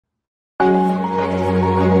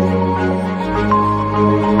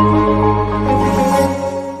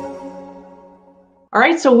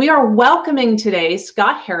right, so we are welcoming today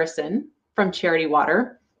Scott Harrison from Charity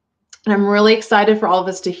Water. And I'm really excited for all of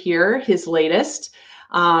us to hear his latest.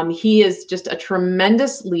 He is just a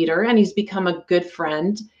tremendous leader, and he's become a good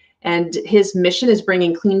friend. And his mission is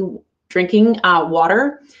bringing clean drinking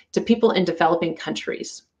water to people in developing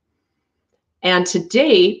countries. And to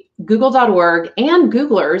date, Google.org and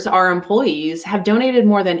Googlers, our employees, have donated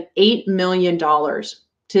more than $8 million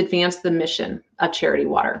to advance the mission of Charity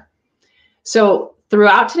Water. So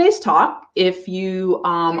throughout today's talk, if you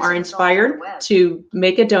are inspired to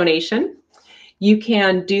make a donation, you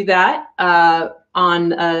can do that on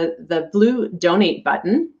the blue donate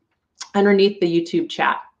button underneath the YouTube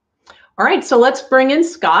chat. All right, so let's bring in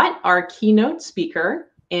Scott, our keynote speaker,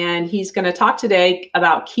 and he's going to talk today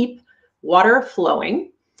about Keep Water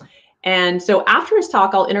Flowing. And so after his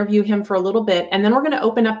talk, I'll interview him for a little bit, and then we're going to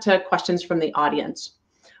open up to questions from the audience.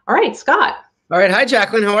 All right, Scott. All right. Hi,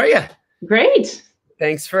 Jacqueline. How are you? Great.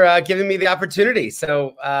 Thanks for giving me the opportunity.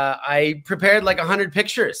 So I prepared like 100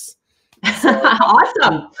 pictures. So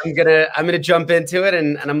awesome. I'm gonna jump into it,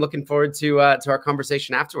 and I'm looking forward to our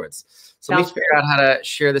conversation afterwards. So let me figure out how to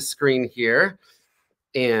share the screen here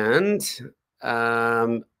and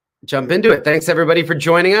jump into it. Thanks everybody for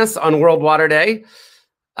joining us on World Water Day.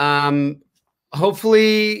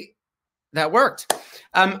 Hopefully that worked.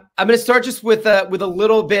 I'm going to start just with a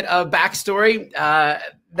little bit of backstory.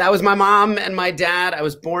 That was my mom and my dad. I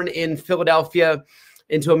was born in Philadelphia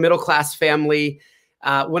into a middle-class family.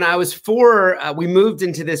 When I was 4, we moved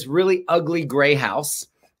into this really ugly gray house,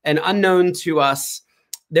 and unknown to us,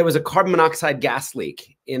 there was a carbon monoxide gas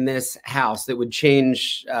leak in this house that would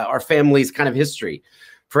change our family's kind of history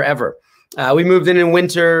forever. We moved in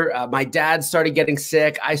winter. My dad started getting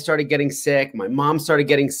sick. I started getting sick. My mom started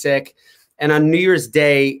getting sick. And on New Year's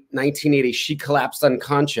Day, 1980, she collapsed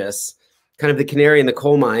unconscious, kind of the canary in the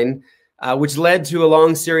coal mine, which led to a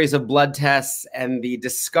long series of blood tests and the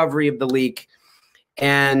discovery of the leak.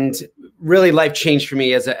 And really life changed for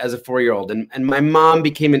me as a 4-year-old. And my mom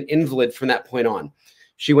became an invalid from that point on.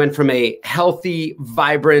 She went from a healthy,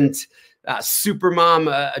 vibrant super mom,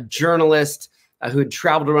 a journalist who had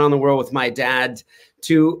traveled around the world with my dad,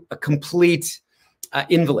 to a complete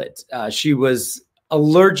invalid. She was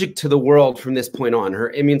allergic to the world from this point on.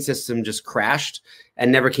 Her immune system just crashed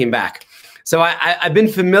and never came back. So I've been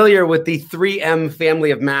familiar with the 3M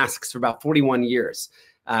family of masks for about 41 years.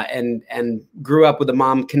 And grew up with a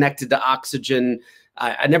mom connected to oxygen.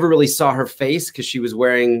 I never really saw her face because she was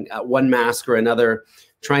wearing one mask or another,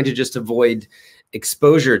 trying to just avoid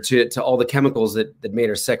exposure to all the chemicals that made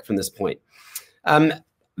her sick from this point.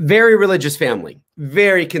 Very religious family,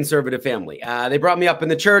 very conservative family. They brought me up in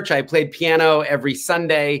the church. I played piano every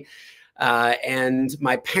Sunday. And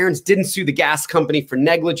my parents didn't sue the gas company for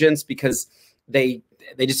negligence because they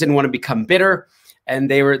just didn't want to become bitter. And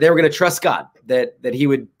they were going to trust God that he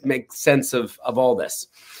would make sense of all this.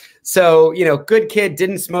 So, you know, good kid,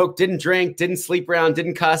 didn't smoke, didn't drink, didn't sleep around,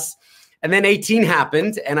 didn't cuss. And then 18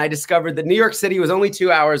 happened, and I discovered that New York City was only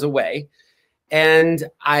 2 hours away. And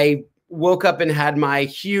I woke up and had my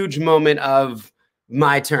huge moment of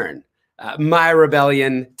my turn, my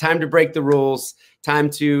rebellion, time to break the rules,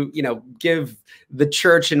 time to, you know, give the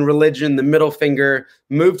church and religion the middle finger,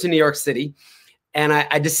 move to New York City. And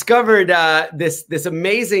I discovered this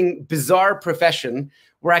amazing, bizarre profession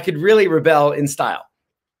where I could really rebel in style.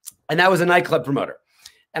 And that was a nightclub promoter.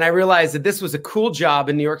 And I realized that this was a cool job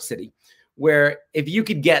in New York City, where if you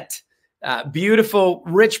could get beautiful,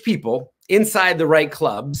 rich people inside the right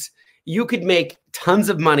clubs, you could make tons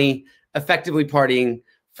of money effectively partying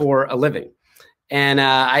for a living. And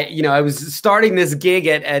I was starting this gig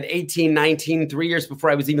at 18, 19, 3 years before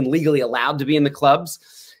I was even legally allowed to be in the clubs.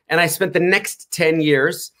 And I spent the next 10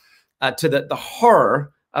 years, to the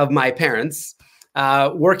horror of my parents,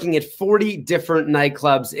 working at 40 different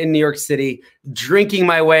nightclubs in New York City, drinking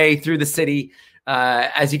my way through the city,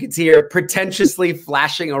 as you can see here, pretentiously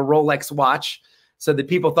flashing a Rolex watch so that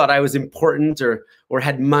people thought I was important or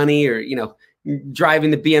had money, or, you know,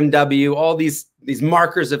 driving the BMW, all these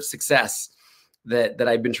markers of success that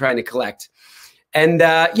I've been trying to collect. And,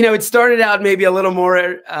 you know, it started out maybe a little more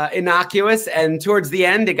innocuous, and towards the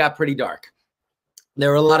end, it got pretty dark. There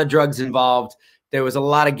were a lot of drugs involved. There was a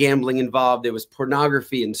lot of gambling involved. There was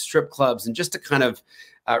pornography and strip clubs, and just a kind of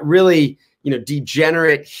really, you know,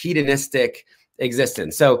 degenerate, hedonistic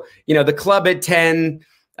existence. So, you know, the club at 10,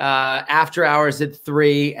 after hours at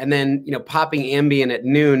 3, and then, you know, popping Ambien at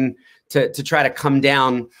noon to try to come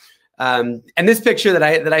down. And this picture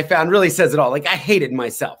that I found really says it all. Like, I hated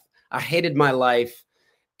myself. I hated my life,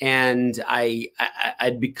 and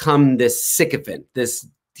I'd become this sycophant, this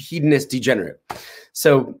hedonist degenerate.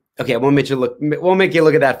 So Okay, I won't make you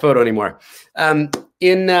look at that photo anymore.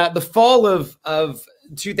 In the fall of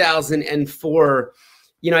 2004,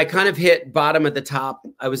 I kind of hit bottom at the top.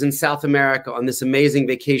 I was in South America on this amazing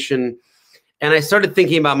vacation, and I started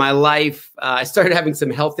thinking about my life. I started having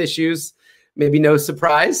some health issues, maybe no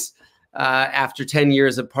surprise, after 10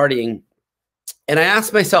 years of partying. And I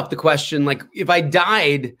asked myself the question, like, if I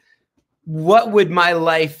died, what would my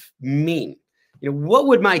life mean? What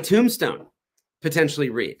would my tombstone potentially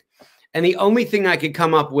read? And the only thing I could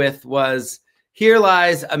come up with was, here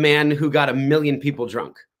lies a man who got 1 million people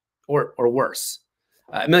drunk, or worse,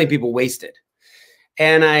 1 million people wasted.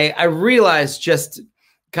 And I realized just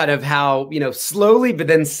kind of how, slowly, but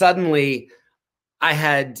then suddenly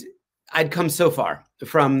I'd come so far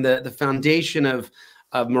from the foundation of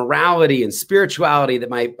morality and spirituality that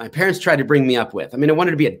my parents tried to bring me up with. I mean, I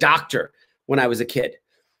wanted to be a doctor when I was a kid.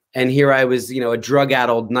 And here I was, a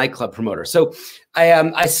drug-addled nightclub promoter. So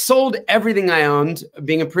I sold everything I owned,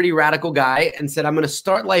 being a pretty radical guy, and said, I'm going to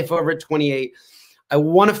start life over at 28. I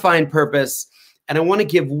want to find purpose, and I want to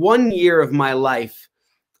give 1 year of my life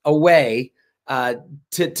away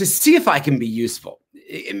to see if I can be useful.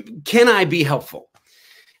 Can I be helpful?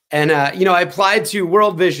 And, I applied to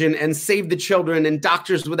World Vision and Save the Children and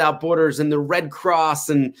Doctors Without Borders and the Red Cross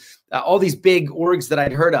and all these big orgs that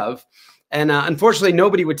I'd heard of. And unfortunately,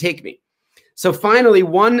 nobody would take me. So finally,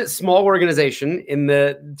 one small organization in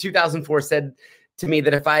the 2004 said to me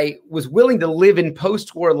that if I was willing to live in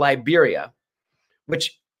post-war Liberia,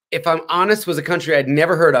 which, if I'm honest, was a country I'd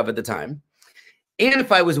never heard of at the time, and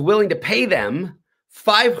if I was willing to pay them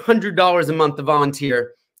 $500 a month to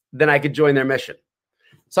volunteer, then I could join their mission.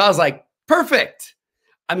 So I was like, perfect.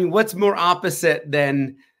 I mean, what's more opposite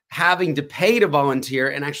than having to pay to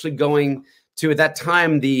volunteer and actually going to, at that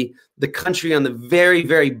time, the country on the very,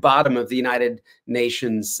 very bottom of the United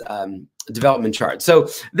Nations development chart. So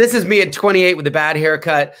this is me at 28 with a bad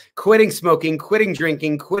haircut, quitting smoking, quitting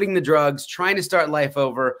drinking, quitting the drugs, trying to start life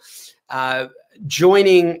over,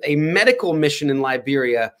 joining a medical mission in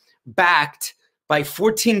Liberia backed by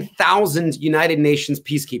 14,000 United Nations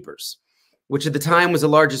peacekeepers, which at the time was the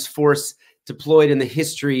largest force deployed in the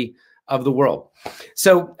history of the world.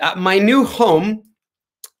 So my new home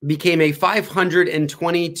became a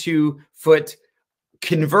 522-foot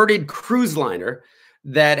converted cruise liner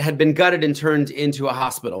that had been gutted and turned into a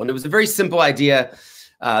hospital. And it was a very simple idea.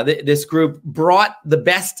 This group brought the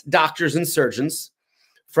best doctors and surgeons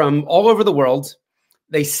from all over the world.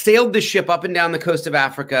 They sailed the ship up and down the coast of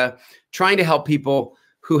Africa, trying to help people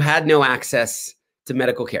who had no access to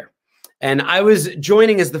medical care. And I was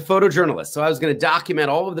joining as the photojournalist. So I was going to document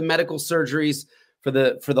all of the medical surgeries for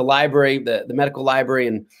the library, the medical library,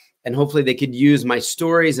 and hopefully they could use my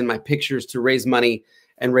stories and my pictures to raise money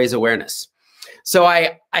and raise awareness. So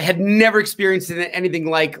I had never experienced anything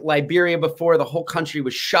like Liberia before. The whole country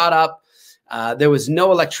was shot up. There was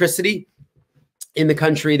no electricity in the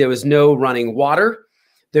country. There was no running water.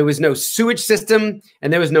 There was no sewage system,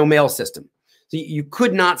 and there was no mail system. So you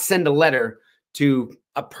could not send a letter to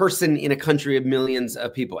a person in a country of millions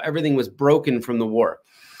of people. Everything was broken from the war.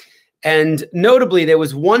 And notably, there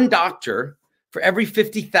was one doctor for every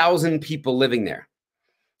 50,000 people living there.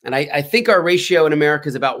 And I think our ratio in America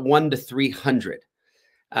is about 1 to 300.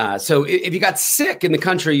 So if you got sick in the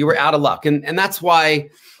country, you were out of luck. And that's why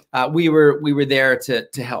we were there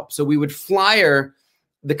to help. So we would flyer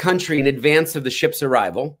the country in advance of the ship's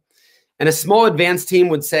arrival. And a small advance team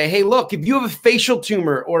would say, hey, look, if you have a facial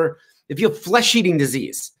tumor, or if you have flesh-eating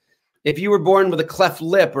disease, if you were born with a cleft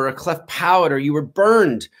lip or a cleft palate, or you were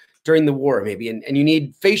burned during the war maybe, and you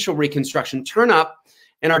need facial reconstruction, turn up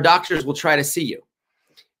and our doctors will try to see you.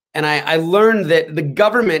 And I learned that the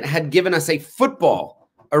government had given us a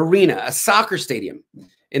football arena, a soccer stadium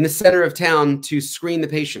in the center of town to screen the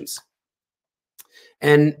patients.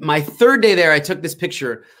 And my third day there, I took this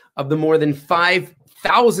picture of the more than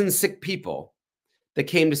 5,000 sick people that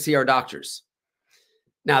came to see our doctors.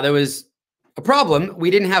 Now, there was a problem.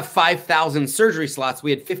 We didn't have 5,000 surgery slots.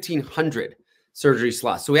 We had 1,500 surgery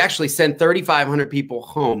slots. So we actually sent 3,500 people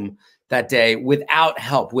home that day without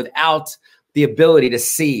help, without the ability to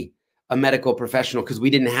see a medical professional, because we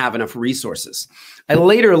didn't have enough resources. I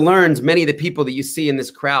later learned many of the people that you see in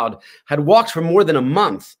this crowd had walked for more than a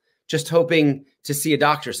month just hoping to see a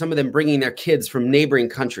doctor, some of them bringing their kids from neighboring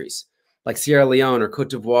countries like Sierra Leone or Cote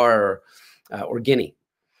d'Ivoire or Guinea.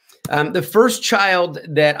 The first child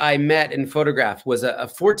that I met and photographed was a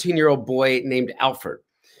 14-year-old boy named Alfred.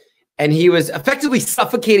 And he was effectively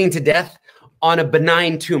suffocating to death on a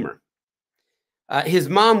benign tumor. His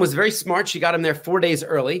mom was very smart. She got him there 4 days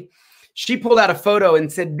early. She pulled out a photo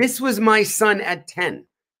and said, this was my son at 10,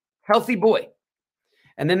 healthy boy.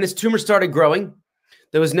 And then this tumor started growing.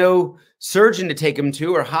 There was no surgeon to take him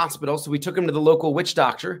to or hospital. So we took him to the local witch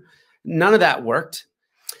doctor. None of that worked.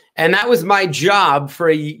 And that was my job for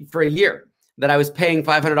a year that I was paying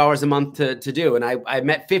 $500 a month to do. And I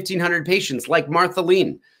met 1,500 patients like Martha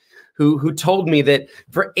Lean, who told me that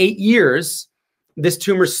for 8 years, this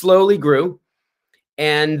tumor slowly grew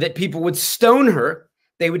and that people would stone her.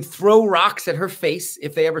 They would throw rocks at her face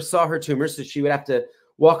if they ever saw her tumor. So she would have to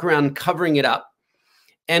walk around covering it up.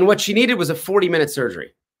 And what she needed was a 40-minute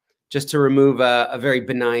surgery just to remove a very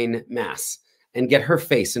benign mass and get her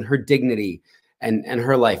face and her dignity and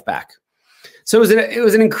her life back. So it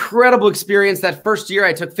was an incredible experience. That first year,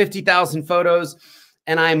 I took 50,000 photos,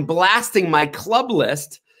 and I'm blasting my club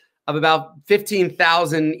list of about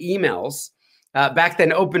 15,000 emails. Back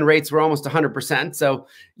then, open rates were almost 100%. So,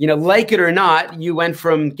 like it or not, you went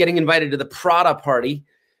from getting invited to the Prada party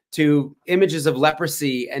to images of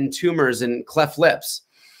leprosy and tumors and cleft lips.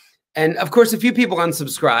 And of course, a few people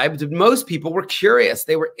unsubscribed. Most people were curious.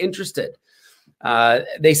 They were interested.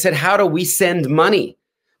 They said, how do we send money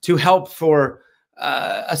to help for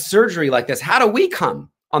a surgery like this? How do we come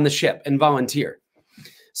on the ship and volunteer?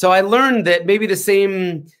 So I learned that maybe the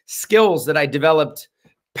same skills that I developed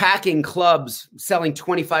packing clubs, selling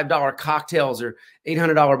 $25 cocktails or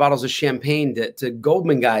 $800 bottles of champagne to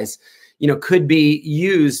Goldman guys, could be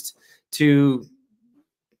used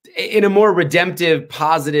in a more redemptive,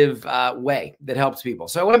 positive way that helps people.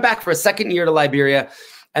 So I went back for a second year to Liberia,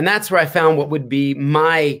 and that's where I found what would be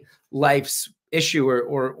my life's issue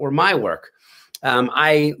or my work.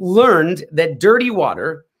 I learned that dirty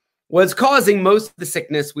water was causing most of the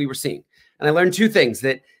sickness we were seeing. And I learned two things: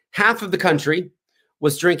 that half of the country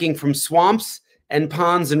was drinking from swamps and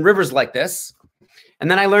ponds and rivers like this. And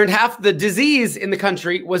then I learned half the disease in the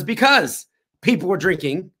country was because people were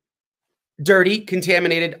drinking dirty,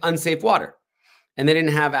 contaminated, unsafe water, and they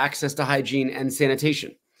didn't have access to hygiene and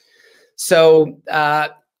sanitation. So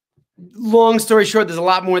long story short, there's a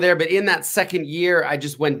lot more there, but in that second year, I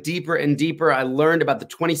just went deeper and deeper. I learned about the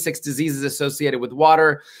 26 diseases associated with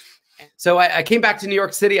water. So I came back to New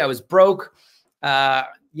York City. I was broke.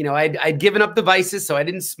 I'd given up the vices, so I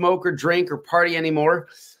didn't smoke or drink or party anymore.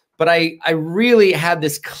 But I really had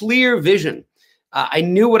this clear vision. I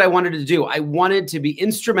knew what I wanted to do. I wanted to be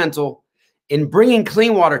instrumental in bringing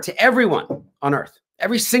clean water to everyone on Earth,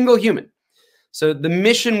 every single human. So the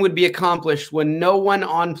mission would be accomplished when no one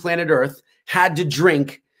on planet Earth had to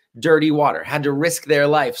drink dirty water, had to risk their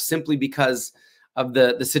life simply because of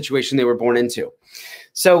the situation they were born into.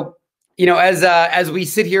 So, as we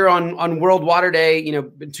sit here on World Water Day,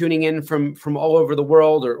 tuning in from all over the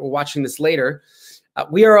world or watching this later,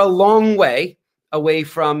 we are a long way away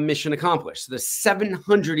from mission accomplished. So there's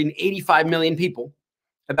 785 million people,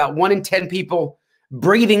 about 1 in 10 people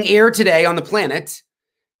breathing air today on the planet,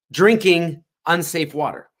 drinking unsafe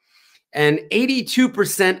water. And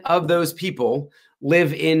 82% of those people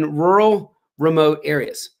live in rural, remote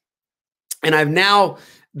areas. And I've now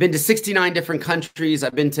been to 69 different countries.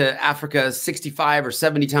 I've been to Africa 65 or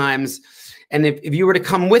 70 times. And if you were to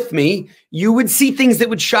come with me, you would see things that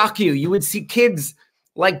would shock you. You would see kids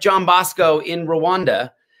like John Bosco in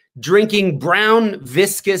Rwanda drinking brown,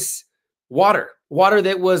 viscous water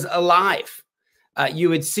that was alive. You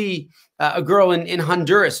would see a girl in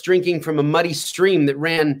Honduras drinking from a muddy stream that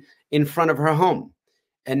ran in front of her home.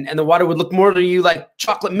 And the water would look more to you like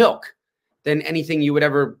chocolate milk than anything you would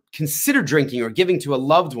ever consider drinking or giving to a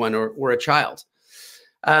loved one or a child.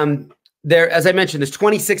 As I mentioned, there's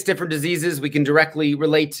 26 different diseases we can directly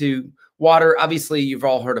relate to water. Obviously, you've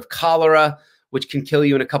all heard of cholera, which can kill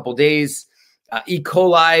you in a couple days. E.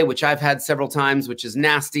 coli, which I've had several times, which is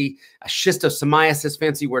nasty. Schistosomiasis,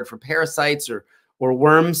 fancy word for parasites or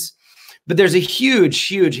worms. But there's a huge,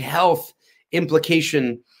 huge health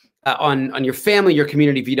implication on your family, your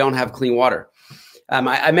community, if you don't have clean water.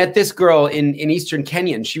 I met this girl in Eastern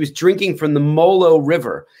Kenya, and she was drinking from the Molo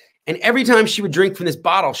River. And every time she would drink from this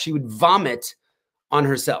bottle, she would vomit on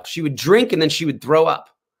herself. She would drink and then she would throw up.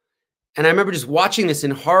 And I remember just watching this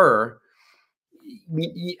in horror.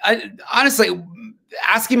 Honestly,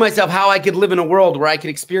 asking myself how I could live in a world where I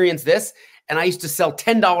could experience this. And I used to sell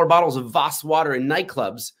 $10 bottles of Voss water in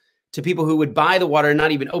nightclubs to people who would buy the water and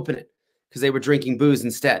not even open it because they were drinking booze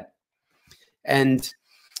instead. And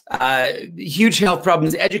huge health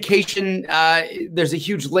problems. Education, there's a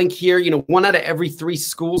huge link here. 1 out of every 3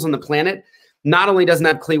 schools on the planet not only doesn't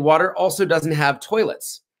have clean water, also doesn't have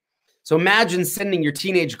toilets. So imagine sending your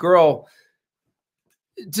teenage girl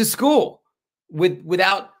to school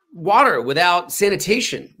without water, without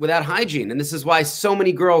sanitation, without hygiene. And this is why so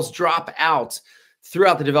many girls drop out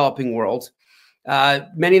throughout the developing world.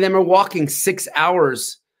 Many of them are walking 6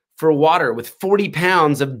 hours for water with 40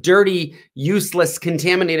 pounds of dirty, useless,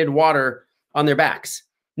 contaminated water on their backs,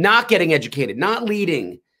 not getting educated, not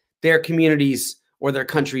leading their communities or their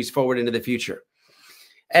countries forward into the future.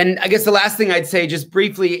 And I guess the last thing I'd say, just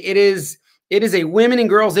briefly, it is a women and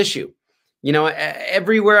girls issue. You know,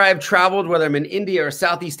 everywhere I've traveled, whether I'm in India or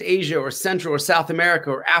Southeast Asia or Central or South America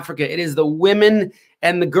or Africa, it is the women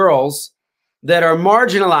and the girls that are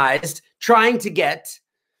marginalized, trying to get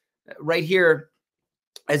right here,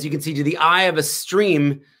 as you can see, to the eye of a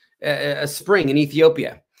stream, a spring in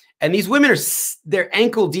Ethiopia. And these women they're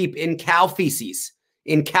ankle deep in cow feces,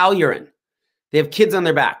 in cow urine. They have kids on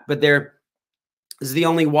their back, but this is the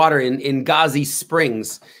only water in Gazi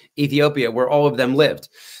Springs, Ethiopia, where all of them lived.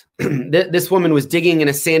 This woman was digging in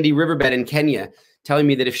a sandy riverbed in Kenya, telling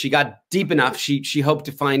me that if she got deep enough, she hoped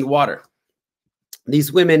to find water.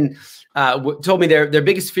 These women told me their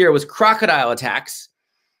biggest fear was crocodile attacks,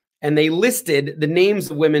 and they listed the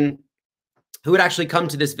names of women who had actually come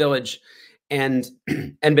to this village and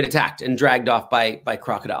been attacked and dragged off by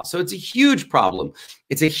crocodiles. So it's a huge problem.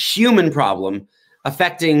 It's a human problem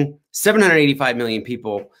affecting 785 million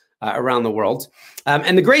people around the world.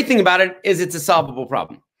 And the great thing about it is it's a solvable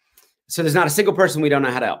problem. So there's not a single person we don't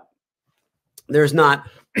know how to help. There's not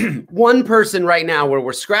one person right now where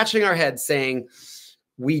we're scratching our heads saying,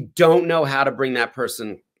 we don't know how to bring that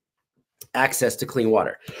person access to clean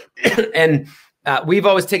water. And we've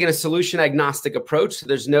always taken a solution agnostic approach. So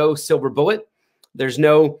there's no silver bullet. There's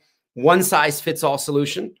no one size fits all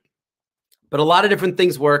solution, but a lot of different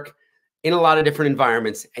things work in a lot of different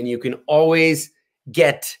environments, and you can always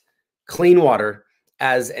get clean water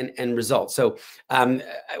as an end result. So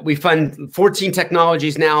we fund 14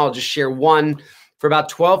 technologies now. I'll just share one. For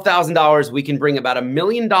about $12,000, we can bring about $1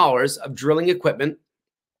 million of drilling equipment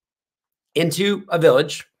into a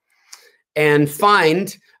village and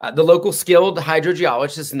find the local skilled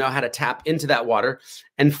hydrogeologists know how to tap into that water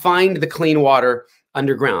and find the clean water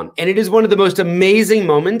underground. And it is one of the most amazing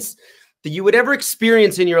moments that you would ever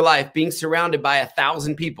experience in your life, being surrounded by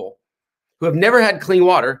 1,000 people who have never had clean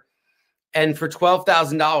water, and for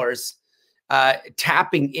 $12,000,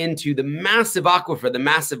 tapping into the massive aquifer, the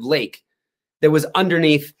massive lake that was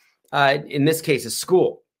underneath, in this case, a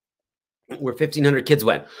school where 1,500 kids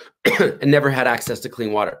went and never had access to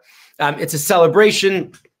clean water. It's a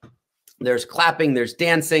celebration. There's clapping, there's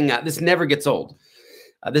dancing. This never gets old.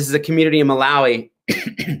 This is a community in Malawi,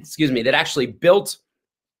 excuse me, that actually built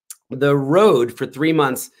the road for 3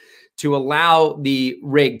 months to allow the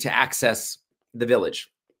rig to access the village.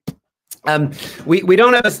 We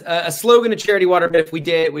don't have a slogan at Charity Water, but if we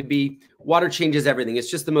did, it would be water changes everything. It's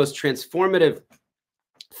just the most transformative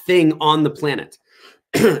thing on the planet.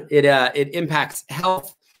 It impacts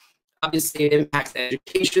health. Obviously, it impacts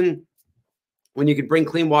education. When you can bring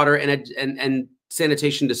clean water and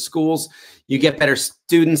sanitation to schools, you get better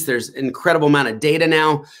students. There's an incredible amount of data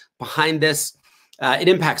now behind this. It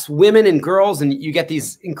impacts women and girls, and you get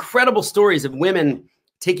these incredible stories of women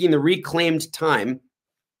taking the reclaimed time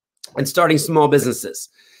and starting small businesses,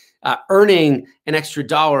 earning an extra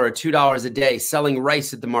 $1 or $2 a day, selling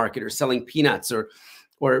rice at the market or selling peanuts,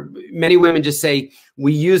 or many women just say,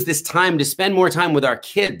 we use this time to spend more time with our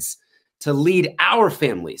kids, to lead our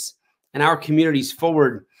families and our communities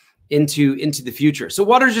forward into the future. So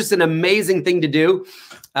water is just an amazing thing to do.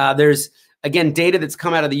 There's, again, data that's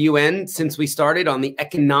come out of the UN since we started on the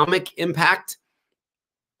economic impact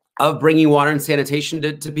of bringing water and sanitation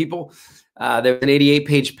to people. There's an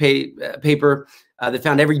 88-page paper that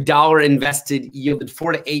found every dollar invested yielded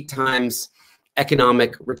 4 to 8 times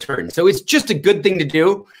economic return. So it's just a good thing to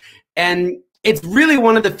do. And it's really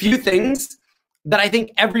one of the few things that I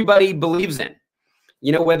think everybody believes in.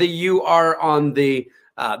 You know, whether you are on the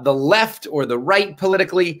left or the right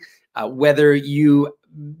politically, whether you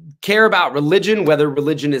care about religion, whether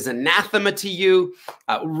religion is anathema to you,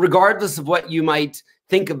 regardless of what you might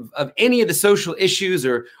think of any of the social issues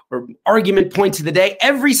or argument points of the day,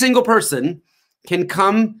 every single person can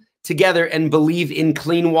come together and believe in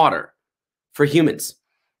clean water for humans.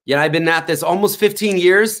 Yet I've been at this almost 15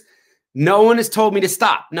 years. No one has told me to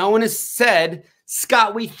stop. No one has said,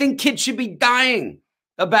 Scott, we think kids should be dying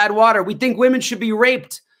of bad water. We think women should be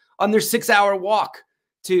raped on their 6-hour walk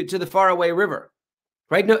to the faraway river,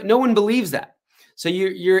 right? No one believes that. So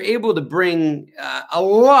you're able to bring a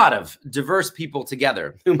lot of diverse people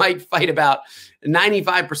together who might fight about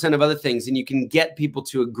 95% of other things, and you can get people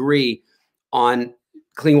to agree on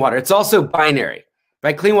clean water. It's also binary,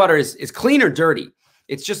 right? Clean water is clean or dirty.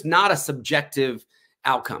 It's just not a subjective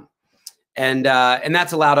outcome. And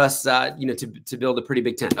that's allowed us, to build a pretty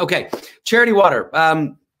big tent. Okay, Charity Water.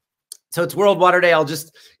 So it's World Water Day. I'll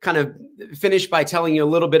just kind of finish by telling you a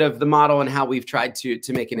little bit of the model and how we've tried to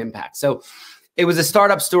make an impact. So it was a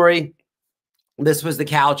startup story. This was the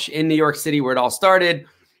couch in New York City where it all started.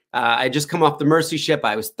 I had just come off the Mercy ship.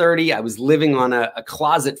 I was 30. I was living on a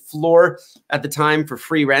closet floor at the time for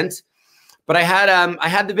free rent. But I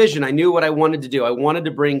had the vision. I knew what I wanted to do. I wanted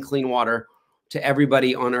to bring clean water to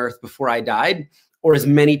everybody on Earth before I died, or as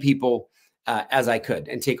many people as I could,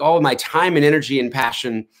 and take all of my time and energy and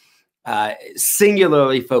passion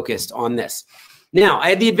singularly focused on this. Now, I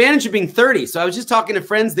had the advantage of being 30. So I was just talking to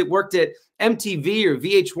friends that worked at MTV or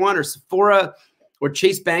VH1 or Sephora or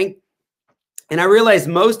Chase Bank. And I realized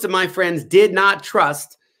most of my friends did not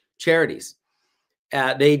trust charities.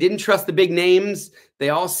 They didn't trust the big names. They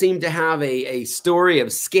all seemed to have a story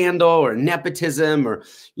of scandal or nepotism or,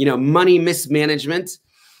 money mismanagement.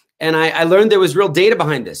 And I learned there was real data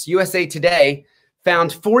behind this. USA Today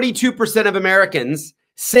found 42% of Americans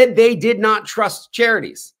said they did not trust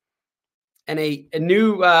charities. And a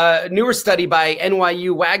newer study by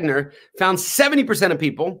NYU Wagner found 70% of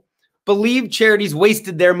people believed charities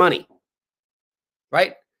wasted their money,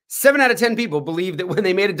 right? 7 out of 10 people believed that when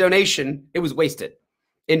they made a donation, it was wasted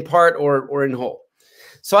in part or in whole.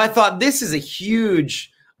 So I thought this is a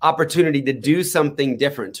huge opportunity to do something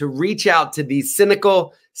different, to reach out to these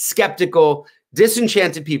cynical, skeptical,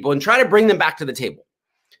 disenchanted people and try to bring them back to the table.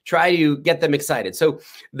 Try to get them excited. So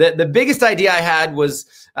the biggest idea I had was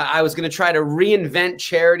I was going to try to reinvent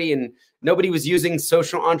charity, and nobody was using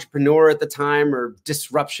social entrepreneur at the time or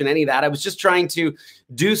disruption, any of that. I was just trying to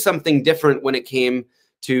do something different when it came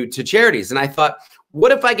to charities. And I thought,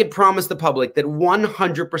 what if I could promise the public that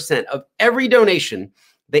 100% of every donation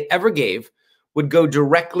they ever gave would go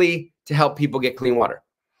directly to help people get clean water?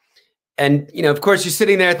 And, of course, you're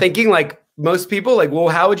sitting there thinking, like most people, like, well,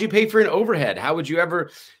 how would you pay for an overhead? How would you ever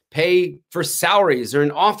pay for salaries or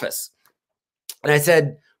an office? And I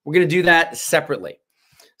said, we're going to do that separately.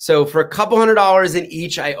 So for a couple $100s in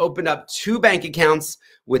each, I opened up 2 bank accounts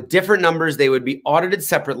with different numbers. They would be audited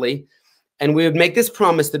separately. And we would make this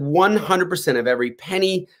promise that 100% of every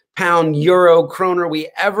penny, pound, euro, kroner we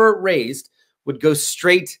ever raised would go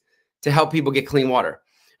straight to help people get clean water.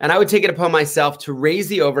 And I would take it upon myself to raise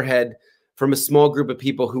the overhead from a small group of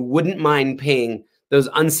people who wouldn't mind paying those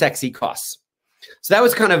unsexy costs. So that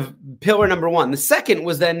was kind of pillar number 1. The second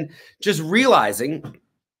was then just realizing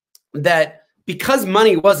that because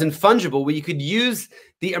money wasn't fungible, you could use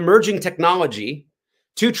the emerging technology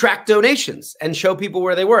to track donations and show people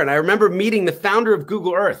where they were. And I remember meeting the founder of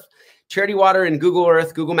Google Earth. Charity Water and Google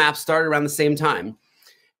Earth, Google Maps started around the same time.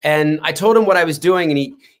 And I told him what I was doing,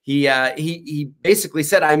 and he basically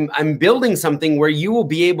said, I'm building something where you will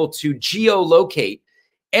be able to geolocate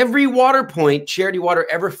every water point Charity Water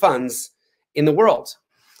ever funds in the world.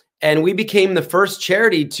 And we became the first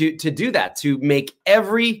charity to do that, to make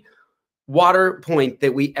every water point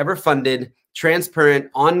that we ever funded transparent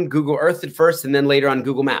on Google Earth at first, and then later on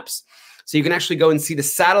Google Maps. So you can actually go and see the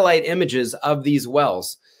satellite images of these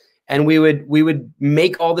wells. And we would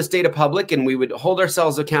make all this data public, and we would hold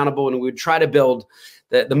ourselves accountable, and we would try to build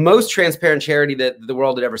the most transparent charity that the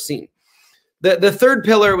world had ever seen. The third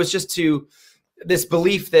pillar was just this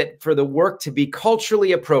belief that for the work to be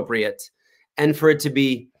culturally appropriate and for it to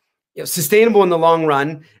be sustainable in the long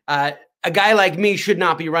run, a guy like me should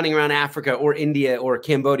not be running around Africa or India or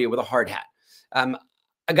Cambodia with a hard hat.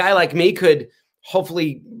 A guy like me could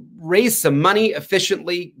hopefully raise some money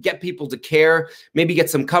efficiently, get people to care, maybe get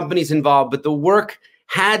some companies involved, but the work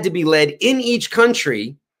had to be led in each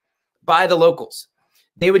country by the locals.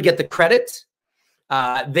 They would get the credit.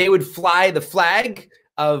 They would fly the flag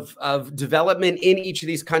of development in each of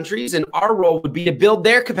these countries, and our role would be to build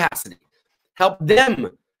their capacity, help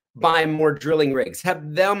them buy more drilling rigs, help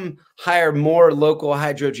them hire more local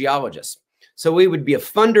hydrogeologists. So we would be a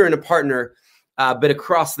funder and a partner, but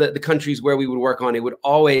across the countries where we would work on, it would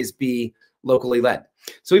always be locally led.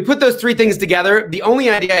 So we put those 3 things together. The only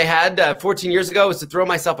idea I had 14 years ago was to throw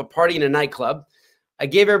myself a party in a nightclub. I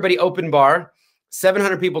gave everybody open bar.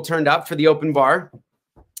 700 people turned up for the open bar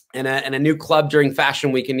and a new club during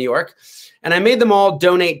Fashion Week in New York. And I made them all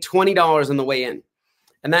donate $20 on the way in.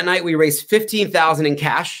 And that night we raised $15,000 in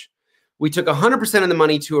cash. We took 100% of the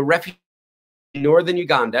money to a refugee in northern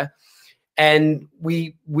Uganda, and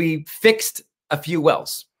we fixed a few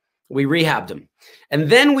wells. We rehabbed them. And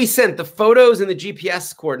then we sent the photos and the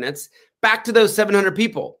GPS coordinates back to those 700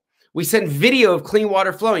 people. We sent video of clean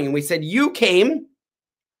water flowing, and we said, you came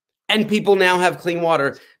and people now have clean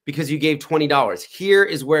water because you gave $20. Here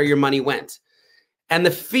is where your money went. And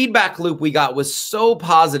the feedback loop we got was so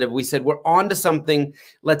positive. We said, we're on to something.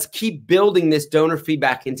 Let's keep building this donor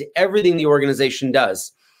feedback into everything the organization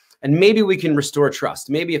does. And maybe we can restore trust.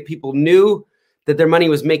 Maybe if people knew that their money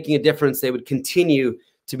was making a difference, they would continue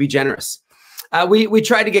to be generous. We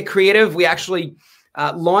tried to get creative. We actually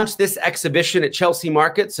launched this exhibition at Chelsea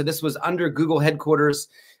Market. So this was under Google headquarters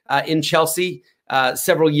in Chelsea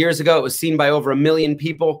several years ago. It was seen by over 1 million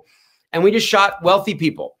people. And we just shot wealthy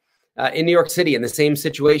people in New York City in the same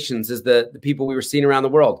situations as the people we were seeing around the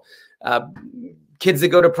world. Kids that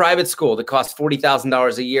go to private school that cost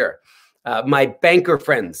 $40,000 a year. My banker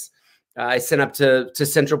friends, I sent up to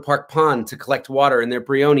Central Park Pond to collect water in their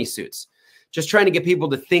Brioni suits. Just trying to get people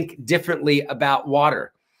to think differently about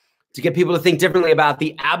water, to get people to think differently about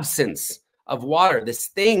the absence of water, this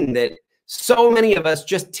thing that so many of us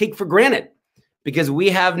just take for granted because we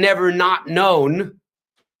have never not known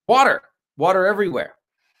water everywhere.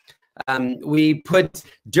 We put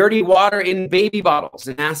dirty water in baby bottles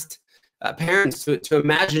and asked parents to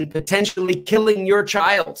imagine potentially killing your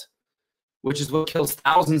child, which is what kills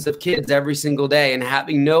thousands of kids every single day, and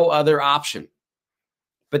having no other option.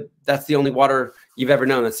 But that's the only water you've ever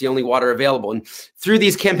known. That's the only water available. And through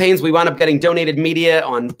these campaigns, we wound up getting donated media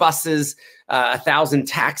on buses, 1,000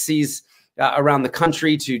 taxis around the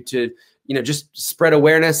country to just spread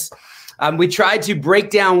awareness. We tried to break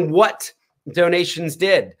down what donations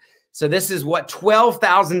did. So this is what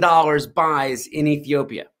 $12,000 buys in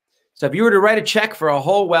Ethiopia. So if you were to write a check for a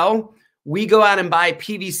whole well, we go out and buy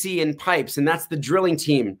PVC and pipes, and that's the drilling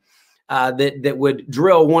team that would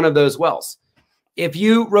drill one of those wells. If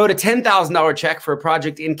you wrote a $10,000 check for a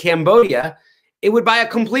project in Cambodia, it would buy a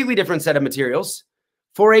completely different set of materials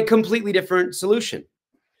for a completely different solution.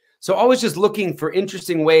 So always just looking for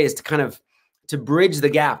interesting ways to bridge the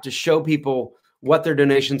gap, to show people what their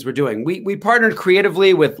donations were doing. We partnered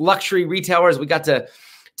creatively with luxury retailers. We got to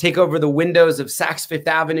take over the windows of Saks Fifth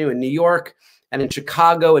Avenue in New York and in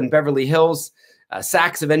Chicago and Beverly Hills.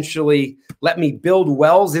 Saks eventually let me build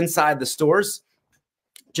wells inside the stores,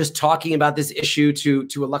 just talking about this issue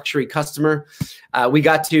to a luxury customer. We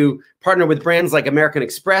got to partner with brands like American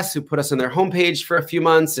Express, who put us on their homepage for a few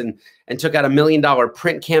months and took out $1 million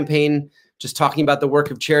print campaign, just talking about the work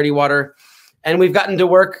of Charity Water. And we've gotten to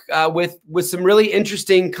work with some really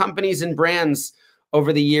interesting companies and brands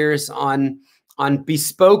over the years on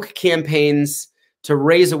bespoke campaigns to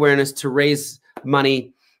raise awareness, to raise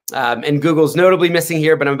money. And Google's notably missing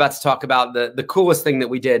here, but I'm about to talk about the coolest thing that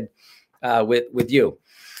we did with you.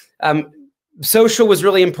 Social was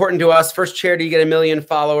really important to us. First charity to get 1 million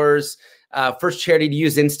followers, first charity to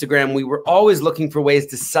use Instagram. We were always looking for ways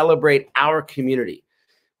to celebrate our community.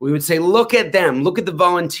 We would say, look at them, look at the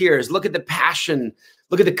volunteers, look at the passion,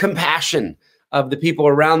 look at the compassion of the people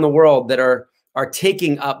around the world that are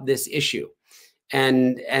taking up this issue.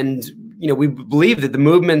 And we believe that the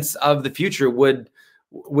movements of the future would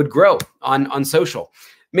grow on social.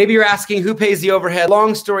 Maybe you're asking who pays the overhead.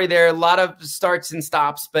 Long story there, a lot of starts and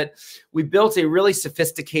stops, but we built a really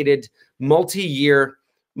sophisticated multi-year,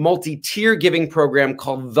 multi-tier giving program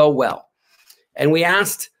called The Well. And we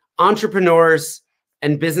asked entrepreneurs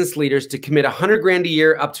and business leaders to commit 100 grand a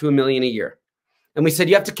year up to $1 million a year. And we said,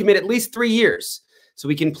 you have to commit at least 3 years so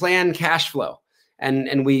we can plan cash flow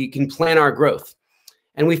and we can plan our growth.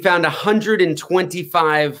 And we found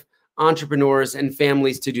 125 entrepreneurs and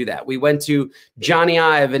families to do that. We went to Johnny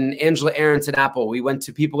Ive and Angela Ahrendts at Apple. We went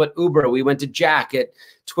to people at Uber. We went to Jack at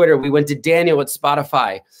Twitter. We went to Daniel at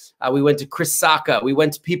Spotify. We went to Chris Sacca. We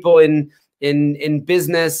went to people in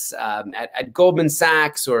business at Goldman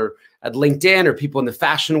Sachs or at LinkedIn, or people in the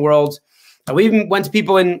fashion world. We even went to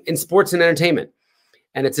people in sports and entertainment.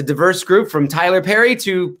 And it's a diverse group from Tyler Perry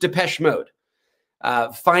to Depeche Mode,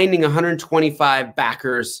 finding 125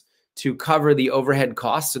 backers to cover the overhead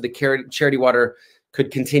costs so the Charity Water could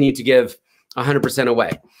continue to give 100% away.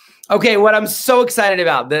 Okay, what I'm so excited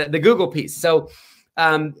about, the Google piece. So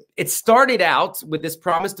it started out with this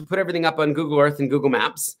promise to put everything up on Google Earth and Google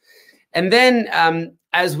Maps. And then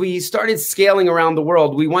as we started scaling around the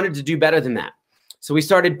world, we wanted to do better than that. So we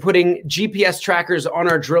started putting GPS trackers on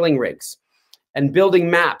our drilling rigs and building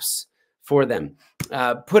maps for them,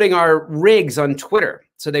 putting our rigs on Twitter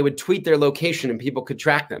so they would tweet their location and people could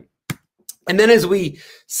track them. And then as we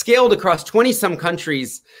scaled across 20-some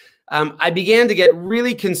countries, I began to get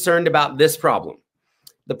really concerned about this problem,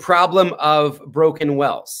 the problem of broken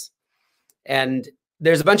wells. And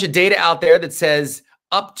there's a bunch of data out there that says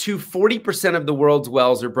up to 40% of the world's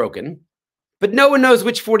wells are broken, but no one knows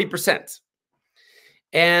which 40%.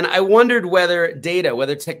 And I wondered whether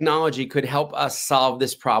technology could help us solve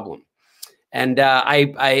this problem. And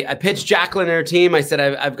I pitched Jacqueline and her team. I said,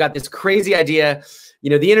 I've got this crazy idea.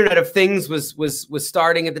 The Internet of Things was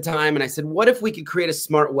starting at the time. And I said, what if we could create a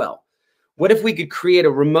smart well? What if we could create a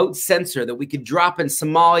remote sensor that we could drop in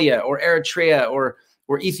Somalia or Eritrea or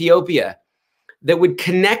Ethiopia that would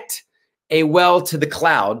connect a well to the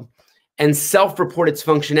cloud and self-report its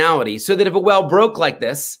functionality, so that if a well broke like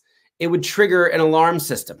this, it would trigger an alarm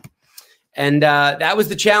system? And that was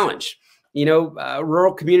the challenge. You know, a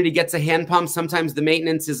rural community gets a hand pump. Sometimes the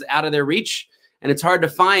maintenance is out of their reach, and it's hard to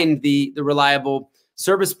find the reliable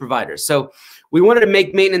service providers. So we wanted to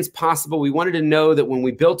make maintenance possible. We wanted to know that when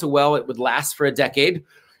we built a well, it would last for a decade.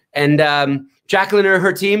 And Jacqueline and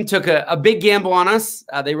her team took a big gamble on us.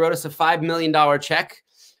 They wrote us a $5 million check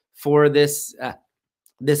for this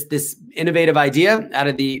this innovative idea out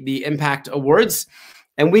of the Impact Awards.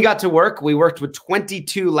 And we got to work. We worked with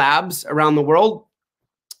 22 labs around the world,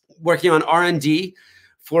 working on R&D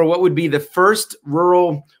for what would be the first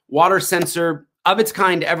rural water sensor of its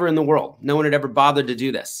kind ever in the world. No one had ever bothered to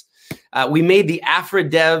do this. We made the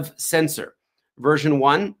AfriDev sensor, version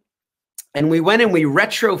 1, and we went and we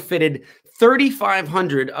retrofitted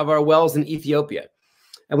 3,500 of our wells in Ethiopia.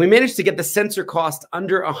 And we managed to get the sensor cost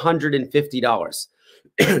under $150.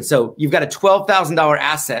 So you've got a $12,000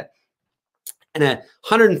 asset and a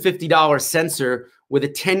 $150 sensor with a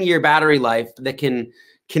 10-year battery life that can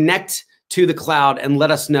connect to the cloud and let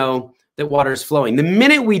us know that water is flowing. The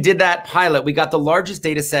minute we did that pilot, we got the largest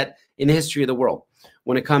data set in the history of the world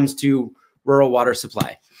when it comes to rural water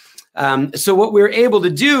supply. So what we're able to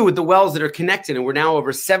do with the wells that are connected, and we're now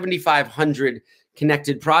over 7,500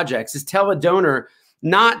 connected projects, is tell a donor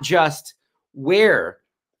not just where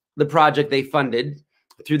the project they funded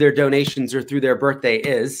through their donations or through their birthday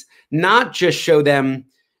is, not just show them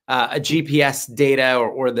a GPS data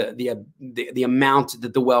or the amount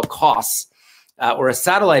that the well costs or a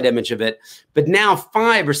satellite image of it, but now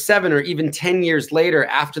 5 or 7 or even 10 years later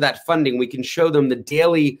after that funding, we can show them the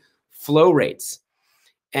daily flow rates.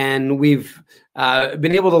 And we've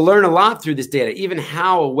been able to learn a lot through this data, even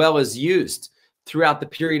how a well is used throughout the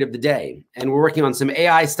period of the day. And we're working on some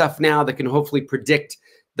AI stuff now that can hopefully predict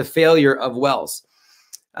the failure of wells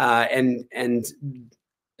and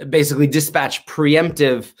basically dispatch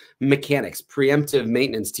preemptive mechanics, preemptive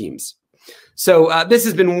maintenance teams. So this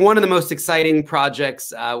has been one of the most exciting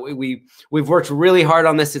projects. We've worked really hard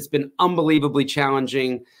on this. It's been unbelievably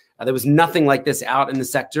challenging. There was nothing like this out in the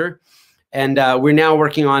sector. And we're now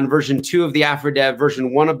working on version 2 of the AfriDev,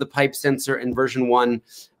 version 1 of the pipe sensor, and version 1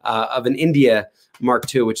 of an India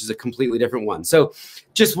Mark II, which is a completely different one. So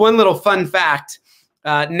just one little fun fact.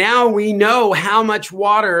 Now we know how much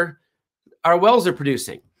water our wells are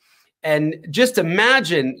producing. And just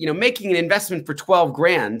imagine, you know, making an investment for 12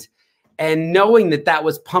 grand and knowing that that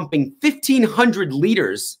was pumping 1,500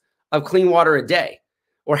 liters of clean water a day,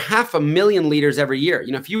 or 500,000 liters every year.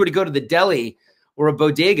 You know, if you were to go to the deli or a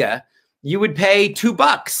bodega, you would pay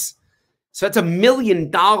 $2. So that's $1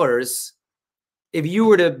 million if you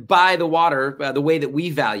were to buy the water the way that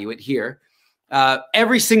we value it here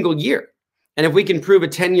every single year. And if we can prove a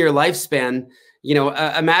 10-year lifespan, you know,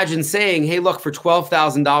 imagine saying, hey, look, for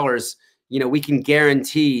 $12,000, you know, we can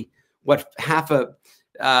guarantee what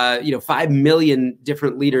 5 million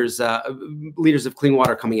different liters of clean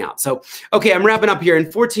water coming out. So, okay, I'm wrapping up here.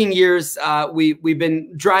 In 14 years, we've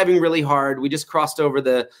been driving really hard. We just crossed over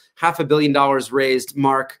the $500 million raised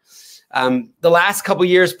mark. The last couple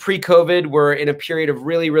years pre-COVID were in a period of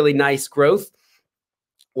really, really nice growth.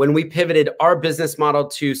 When we pivoted our business model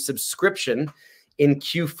to subscription in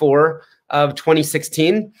Q4 of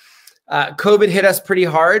 2016, COVID hit us pretty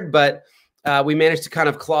hard, but we managed to kind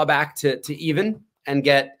of claw back to even and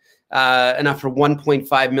get enough for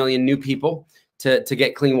 1.5 million new people to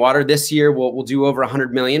get clean water. This year, we'll do over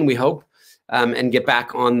 100 million, we hope, and get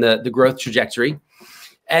back on the growth trajectory.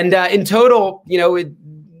 And in total, you know,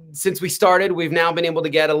 since we started, we've now been able to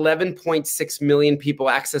get 11.6 million people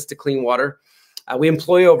access to clean water. We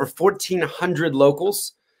employ over 1,400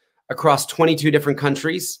 locals across 22 different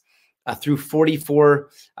countries through 44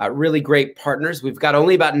 really great partners. We've got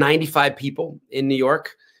only about 95 people in New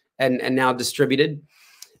York and now distributed.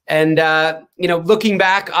 And, you know, looking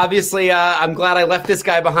back, obviously, I'm glad I left this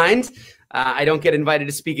guy behind. I don't get invited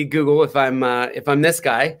to speak at Google if I'm this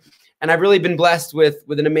guy. And I've really been blessed with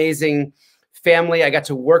an amazing family. I got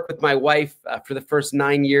to work with my wife for the first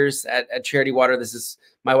 9 years at Charity Water. This is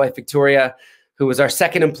my wife, Victoria, who was our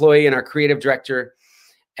second employee and our creative director.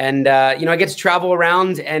 And, you know, I get to travel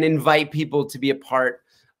around and invite people to be a part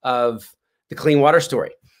of the clean water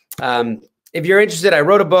story. If you're interested, I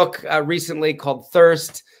wrote a book recently called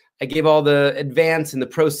Thirst. I gave all the advance and the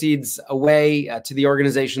proceeds away to the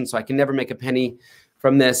organization, so I can never make a penny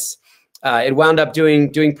from this. It wound up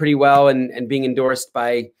doing pretty well and being endorsed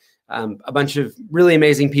by a bunch of really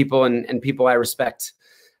amazing people and people I respect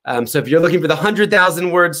So if you're looking for the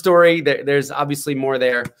 100,000 word story, there's obviously more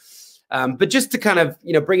there. But just to kind of,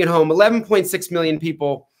 bring it home, 11.6 million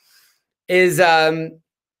people is,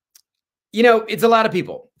 it's a lot of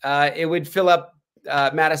people. It would fill up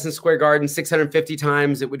Madison Square Garden 650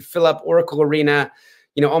 times. It would fill up Oracle Arena,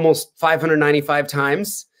 almost 595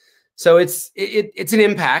 times. So it's an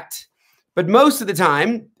impact. But most of the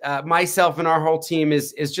time, myself and our whole team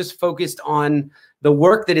is just focused on the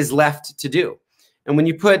work that is left to do. And when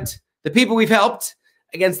you put the people we've helped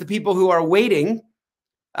against the people who are waiting,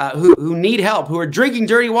 who need help, who are drinking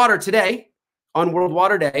dirty water today on World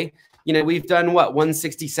Water Day, we've done what,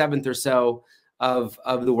 167th or so of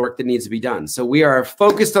the work that needs to be done. So we are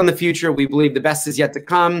focused on the future. We believe the best is yet to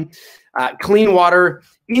come. Clean water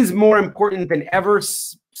is more important than ever.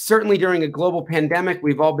 Certainly during a global pandemic,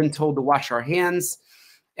 we've all been told to wash our hands.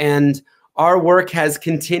 And our work has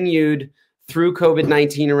continued through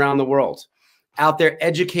COVID-19 around the world, out there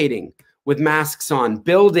educating with masks on,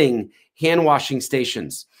 building hand washing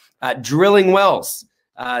stations, drilling wells,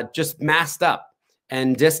 just masked up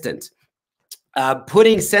and distant,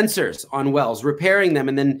 putting sensors on wells, repairing them,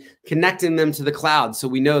 and then connecting them to the cloud so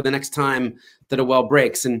we know the next time that a well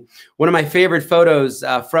breaks. And one of my favorite photos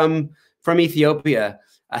from Ethiopia,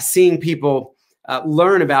 seeing people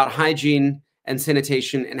learn about hygiene and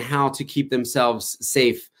sanitation and how to keep themselves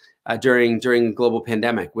safe during a global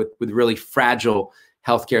pandemic with really fragile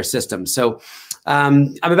healthcare systems. So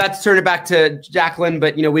I'm about to turn it back to Jacqueline,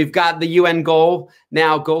 but we've got the UN goal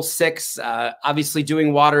now, goal 6, obviously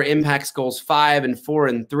doing water impacts goals 5 and 4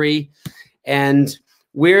 and 3, and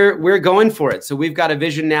we're going for it. So we've got a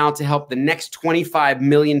vision now to help the next 25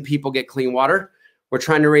 million people get clean water. We're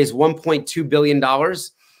trying to raise $1.2 billion,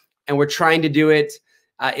 and we're trying to do it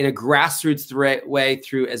in a grassroots way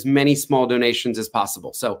through as many small donations as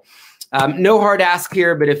possible. So no hard ask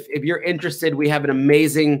here, but if you're interested, we have an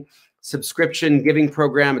amazing subscription giving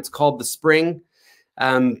program. It's called The Spring.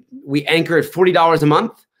 We anchor at $40 a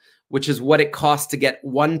month, which is what it costs to get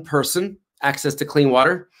one person access to clean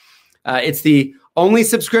water. It's the only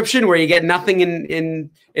subscription where you get nothing in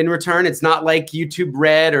return. It's not like YouTube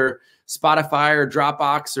Red or Spotify or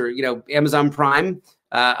Dropbox or Amazon Prime.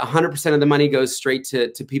 100% of the money goes straight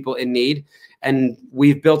to people in need. And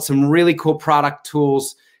we've built some really cool product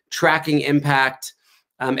tools, tracking impact.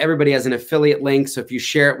 Everybody has an affiliate link. So if you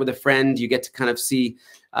share it with a friend, you get to kind of see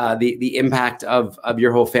the impact of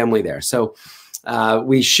your whole family there. So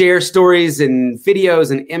we share stories and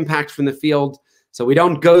videos and impact from the field. So we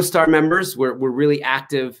don't ghost our members. We're really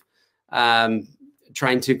active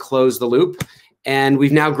trying to close the loop. And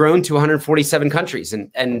we've now grown to 147 countries.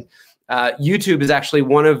 And YouTube is actually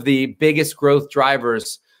one of the biggest growth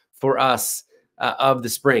drivers for us of the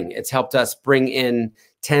Spring. It's helped us bring in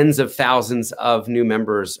tens of thousands of new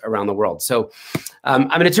members around the world. So I'm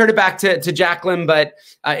going to turn it back to Jacqueline, but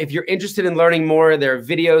if you're interested in learning more, there are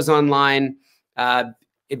videos online.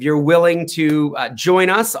 If you're willing to join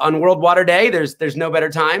us on World Water Day, there's no better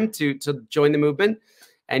time to join the movement.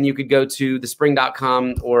 And you could go to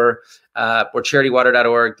thespring.com or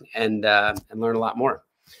charitywater.org and learn a lot more.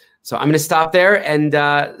 So I'm going to stop there and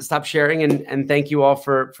stop sharing and thank you all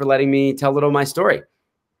for letting me tell a little of my story.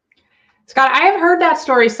 Scott, I have heard that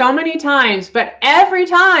story so many times, but every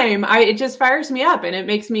time it just fires me up and it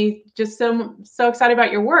makes me just so excited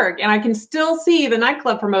about your work. And I can still see the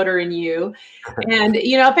nightclub promoter in you. And,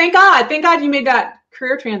 thank God you made that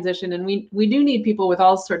career transition. And we do need people with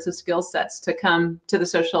all sorts of skill sets to come to the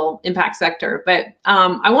social impact sector. But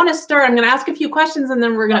I want to start, I'm going to ask a few questions and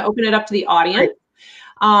then we're going to open it up to the audience.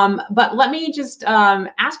 But let me just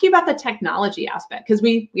ask you about the technology aspect, because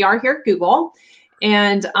we are here at Google.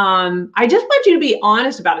 And I just want you to be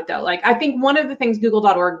honest about it, though. Like, I think one of the things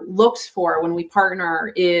Google.org looks for when we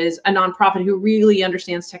partner is a nonprofit who really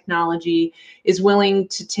understands technology, is willing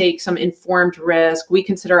to take some informed risk. We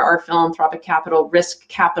consider our philanthropic capital risk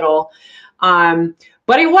capital.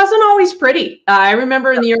 But it wasn't always pretty. I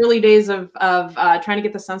remember in the early days of trying to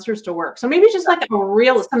get the sensors to work. So maybe just like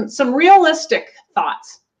some realistic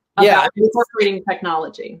thoughts about incorporating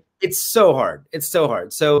technology. It's so hard. It's so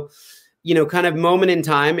hard. So, kind of moment in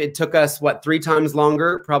time, it took us, 3 times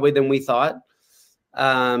longer probably than we thought.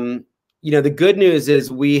 The good news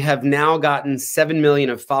is we have now gotten 7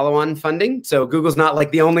 million of follow-on funding. So Google's not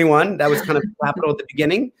like the only one. That was kind of capital at the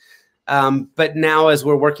beginning. But now as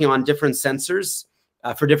we're working on different sensors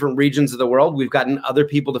for different regions of the world, we've gotten other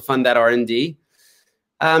people to fund that R&D.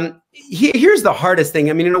 Here's the hardest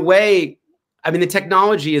thing. I mean, in a way, the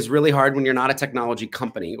technology is really hard when you're not a technology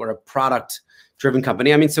company or a product-driven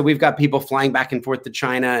company. So we've got people flying back and forth to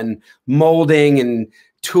China and molding and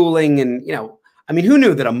tooling and, I mean, who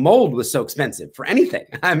knew that a mold was so expensive for anything?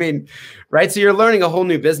 I mean, right? So you're learning a whole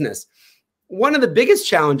new business. One of the biggest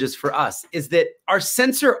challenges for us is that our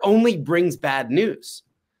sensor only brings bad news.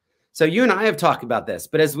 So you and I have talked about this,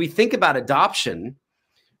 but as we think about adoption,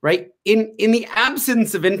 right, in the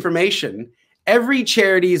absence of information, every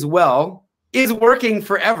charity's well is working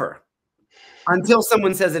forever until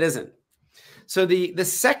someone says it isn't. So the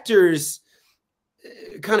sector's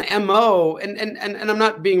kind of MO, and I'm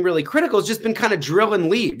not being really critical, it's just been kind of drill and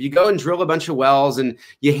leave. You go and drill a bunch of wells and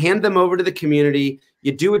you hand them over to the community,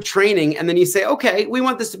 you do a training, and then you say, okay, we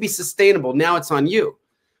want this to be sustainable. Now it's on you.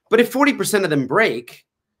 But if 40% of them break,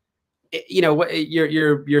 you know,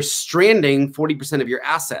 you're stranding 40% of your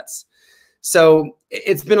assets. So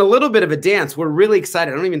it's been a little bit of a dance. We're really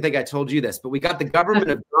excited. I don't even think I told you this, but we got the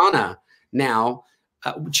government of Ghana now.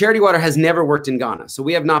 Charity Water has never worked in Ghana. So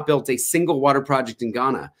we have not built a single water project in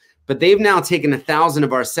Ghana, but they've now taken 1,000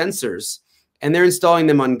 of our sensors and they're installing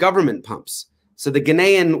them on government pumps. So the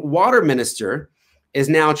Ghanaian water minister is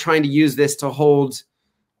now trying to use this to hold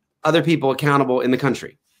other people accountable in the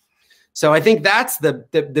country. So I think that's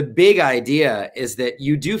the big idea, is that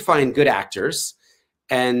you do find good actors.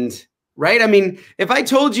 And right, I mean, if I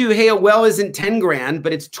told you, hey, a well isn't 10 grand,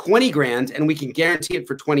 but it's 20 grand and we can guarantee it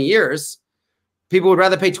for 20 years, people would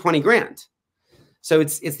rather pay 20 grand. So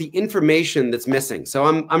it's the information that's missing. So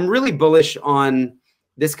I'm really bullish on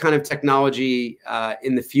this kind of technology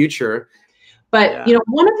in the future. But you know,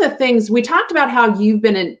 one of the things we talked about, how you've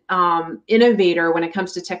been an innovator when it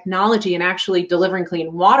comes to technology and actually delivering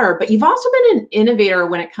clean water, but you've also been an innovator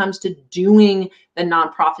when it comes to doing the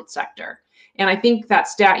nonprofit sector. And I think that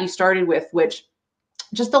stat you started with, which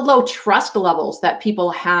just the low trust levels that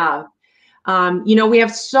people have. You know, we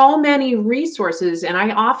have so many resources, and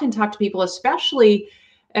I often talk to people, especially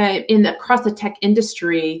across the tech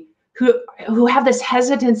industry, who have this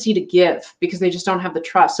hesitancy to give because they just don't have the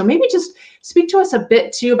trust. So maybe just speak to us a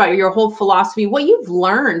bit too about your whole philosophy, what you've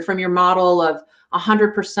learned from your model of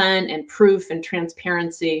 100% and proof and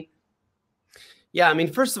transparency. Yeah, I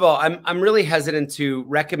mean, first of all, I'm really hesitant to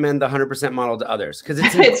recommend the 100% model to others because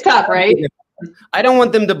it's tough, right? I don't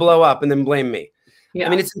want them to blow up and then blame me. Yeah. I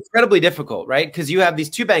mean, it's incredibly difficult, right? Because you have these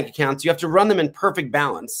two bank accounts, you have to run them in perfect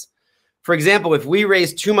balance. For example, if we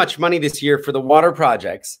raise too much money this year for the water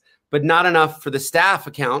projects, but not enough for the staff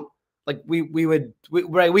account, like we could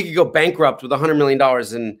go bankrupt with $100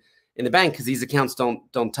 million in the bank because these accounts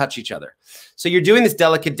don't touch each other. So you're doing this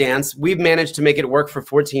delicate dance. We've managed to make it work for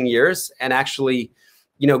 14 years and actually,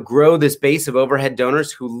 you know, grow this base of overhead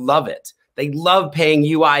donors who love it. They love paying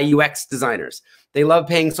UI, UX designers. They love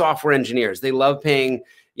paying software engineers. They love paying,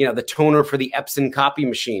 you know, the toner for the Epson copy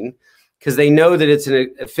machine because they know that it's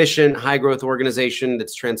an efficient, high growth organization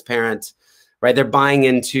that's transparent, right? They're buying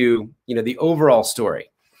into, you know, the overall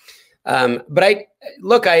story. But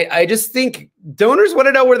I just think donors want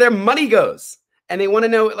to know where their money goes. And they want to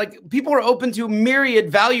know, like, people are open to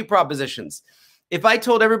myriad value propositions. If I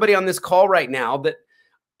told everybody on this call right now that,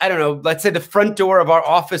 I don't know, let's say the front door of our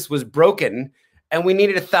office was broken and we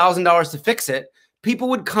needed $1,000 to fix it, people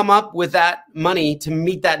would come up with that money to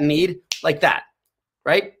meet that need like that,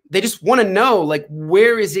 right? They just want to know, like,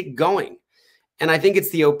 where is it going? And I think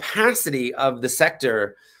it's the opacity of the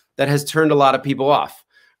sector that has turned a lot of people off,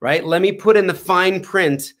 right? Let me put in the fine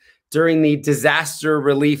print during the disaster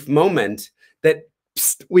relief moment that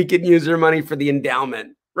we can use your money for the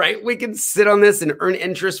endowment, right? We can sit on this and earn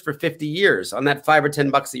interest for 50 years on that $5 or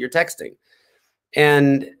 $10 that you're texting.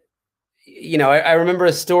 And, you know, I remember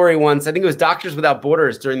a story once, I think it was Doctors Without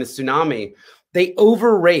Borders during the tsunami. They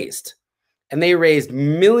over-raised, and they raised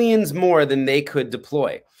millions more than they could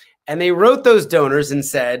deploy. And they wrote those donors and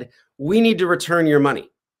said, we need to return your money.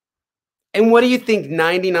 And what do you think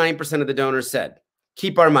 99% of the donors said?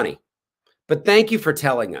 Keep our money. But thank you for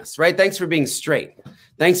telling us, right? Thanks for being straight.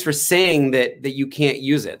 Thanks for saying that you can't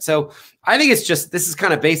use it. So I think it's just, this is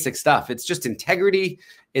kind of basic stuff. It's just integrity,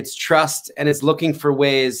 it's trust, and it's looking for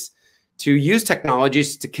ways to use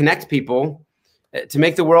technologies to connect people, to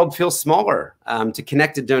make the world feel smaller, to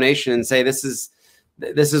connect a donation and say, this is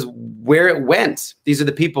where it went. These are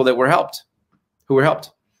the people that were helped, who were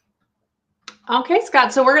helped. Okay,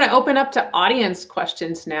 Scott, so we're going to open up to audience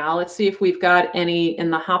questions now. Let's see if we've got any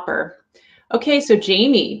in the hopper. Okay, so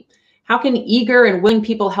Jamie, how can eager and willing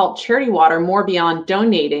people help Charity Water more beyond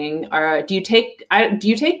donating? Do you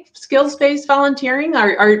take skills-based volunteering?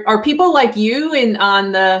 Are people like you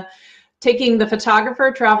taking the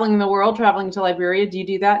photographer, traveling the world, traveling to Liberia? Do you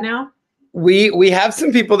do that now? We have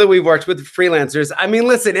some people that we've worked with, freelancers. I mean,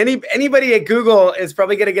 listen, anybody at Google is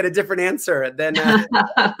probably going to get a different answer than.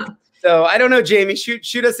 So I don't know, Jamie.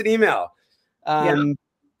 Shoot us an email.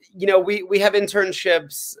 we have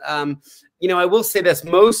internships. I will say this,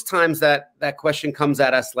 most times that question comes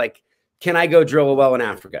at us like, can I go drill a well in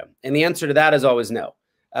Africa? And the answer to that is always no.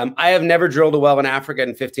 I have never drilled a well in Africa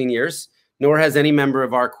in 15 years, nor has any member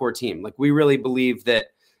of our core team. Like, we really believe that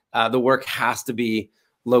the work has to be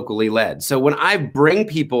locally led. So when I bring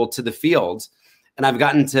people to the field, and I've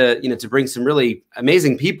gotten to bring some really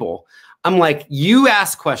amazing people, I'm like, you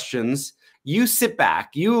ask questions, you sit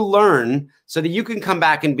back, you learn, so that you can come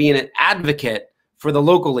back and be an advocate for the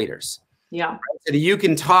local leaders. Yeah. So that you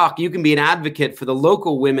can talk, you can be an advocate for the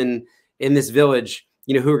local women in this village,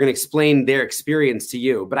 who are going to explain their experience to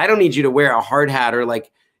you. But I don't need you to wear a hard hat or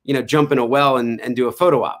jump in a well and do a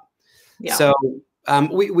photo op. Yeah. So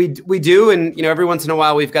we do. And, every once in a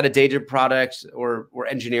while we've got a data product or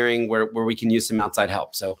engineering where we can use some outside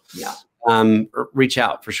help. So yeah, reach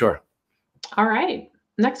out for sure. All right.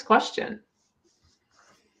 Next question.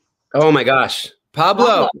 Oh my gosh.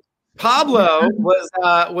 Pablo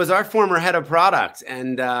was our former head of product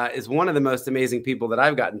and is one of the most amazing people that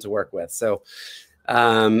I've gotten to work with. So,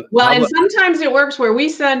 and sometimes it works where we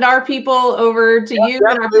send our people over to you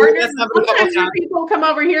and our partners. Sometimes your people come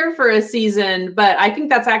over here for a season, but I think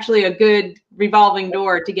that's actually a good revolving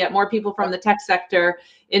door to get more people from the tech sector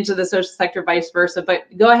into the social sector, vice versa. But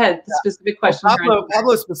go ahead, specific questions. Well,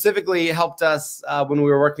 Pablo specifically helped us when we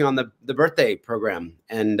were working on the birthday program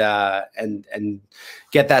and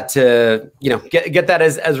get that to get that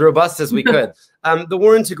as robust as we could. The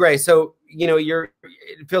Warren to Gray. So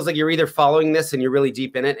it feels like you're either following this and you're really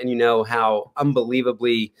deep in it, and you know how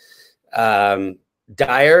unbelievably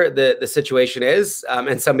dire the situation is.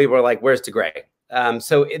 And some people are like, "Where's to Gray?"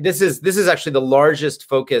 So this is actually the largest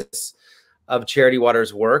focus of Charity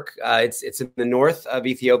Water's work. It's in the north of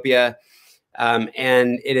Ethiopia,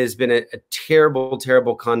 and it has been a terrible,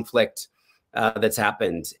 terrible conflict that's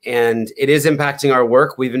happened, and it is impacting our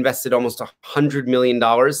work. We've invested almost $100 million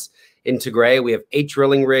in Tigray. We have 8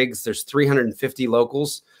 drilling rigs. There's 350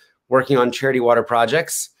 locals working on Charity Water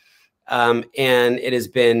projects, and it has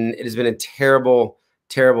been a terrible,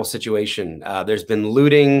 terrible situation. There's been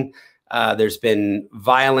looting. There's been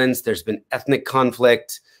violence. There's been ethnic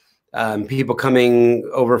conflict. People coming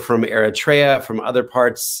over from Eritrea, from other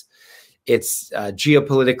parts. It's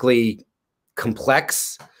geopolitically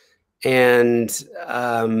complex. And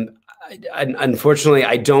unfortunately,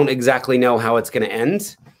 I don't exactly know how it's going to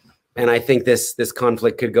end. And I think this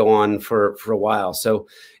conflict could go on for a while. So,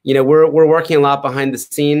 we're working a lot behind the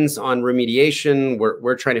scenes on remediation.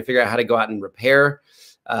 We're trying to figure out how to go out and repair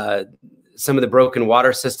some of the broken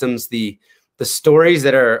water systems. The stories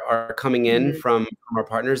that are coming in from our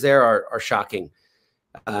partners there are shocking.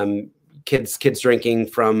 Kids drinking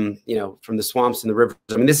from the swamps and the rivers.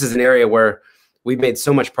 I mean, this is an area where we've made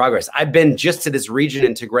so much progress. I've been just to this region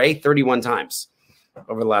in Tigray 31 times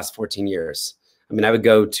over the last 14 years. I mean, I would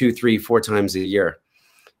go 2, 3, 4 times a year.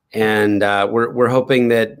 And we're hoping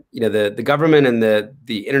that the government and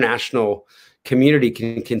the international community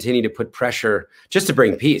can continue to put pressure just to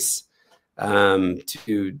bring peace. And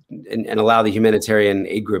allow the humanitarian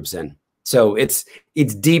aid groups in. So it's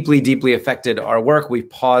deeply, deeply affected our work. We've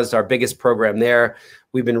paused our biggest program there.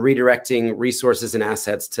 We've been redirecting resources and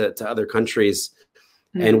assets to other countries.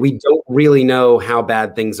 And we don't really know how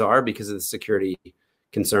bad things are because of the security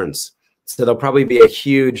concerns. So there'll probably be a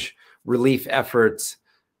huge relief effort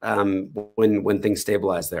when things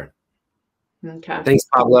stabilize there. Okay. Thanks,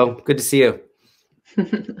 Pablo. Good to see you. All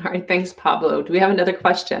right. Thanks, Pablo. Do we have another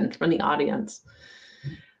question from the audience?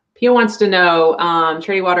 Pia wants to know,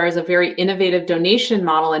 Charity Water is a very innovative donation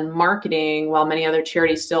model and marketing, while many other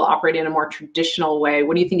charities still operate in a more traditional way.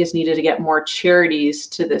 What do you think is needed to get more charities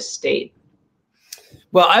to this state?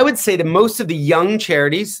 Well, I would say that most of the young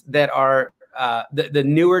charities that are the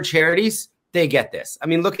newer charities, they get this. I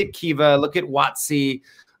mean, look at Kiva, look at WotC,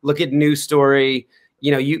 look at New Story.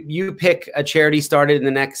 You pick a charity started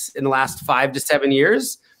in the last 5 to 7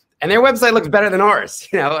 years, and their website looks better than ours.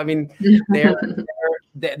 I mean,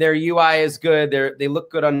 their UI is good. They look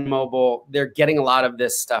good on mobile. They're getting a lot of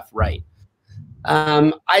this stuff right.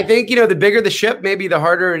 I think the bigger the ship, maybe the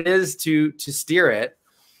harder it is to steer it.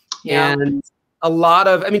 Yeah. And a lot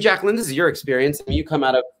of, Jacqueline, this is your experience. You come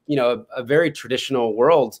out of a very traditional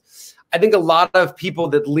world. I think a lot of people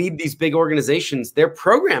that lead these big organizations, they're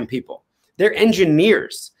program people. They're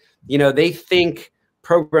engineers. They think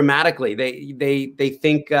programmatically. They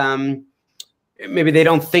think maybe they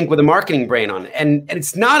don't think with a marketing brain on it. And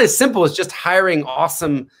it's not as simple as just hiring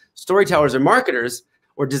awesome storytellers or marketers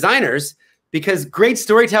or designers, because great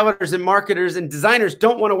storytellers and marketers and designers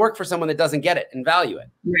don't want to work for someone that doesn't get it and value it.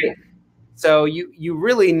 Right. So you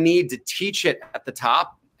really need to teach it at the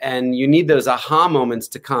top And you need those aha moments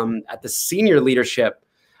to come at the senior leadership,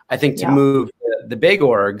 I think, to move the big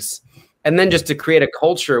orgs, and then just to create a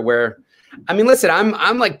culture where, I mean, listen,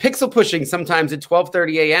 I'm like pixel pushing sometimes at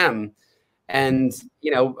 12:30 a.m. and,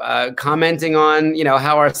 commenting on,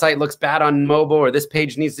 how our site looks bad on mobile, or this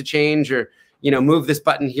page needs to change, or, move this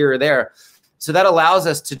button here or there. So that allows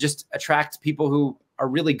us to just attract people who are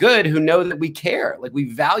really good, who know that we care, like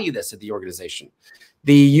we value this at the organization.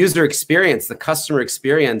 The user experience, the customer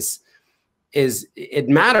experience it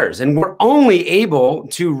matters. And we're only able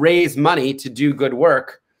to raise money to do good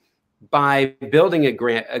work by building a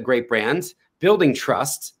great brand, building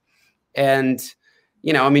trust. And,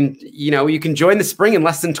 you can join the spring in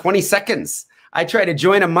less than 20 seconds. I tried to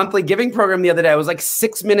join a monthly giving program the other day. I was like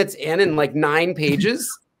 6 minutes in and like 9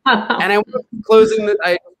 pages. And I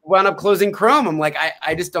wound up closing Chrome. I'm like,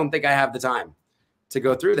 I just don't think I have the time to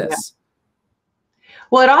go through this. Yeah.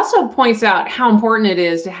 Well, it also points out how important it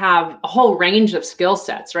is to have a whole range of skill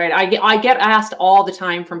sets, right? I get asked all the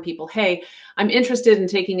time from people, hey, I'm interested in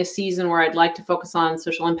taking a season where I'd like to focus on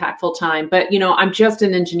social impact full time, but I'm just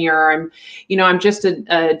an engineer, or I'm just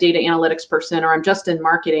a data analytics person, or I'm just in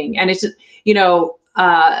marketing. And it's,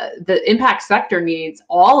 the impact sector needs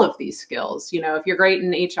all of these skills. If you're great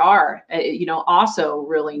in HR, also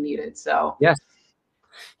really needed. So yes,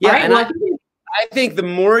 yeah. Right, And I think the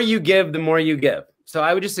more you give, the more you give. So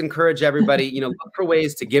I would just encourage everybody, look for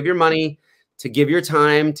ways to give your money, to give your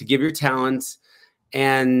time, to give your talents,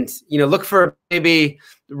 and, look for maybe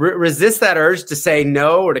resist that urge to say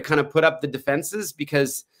no, or to kind of put up the defenses,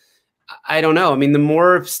 because I don't know. I mean, the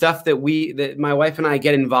more stuff that my wife and I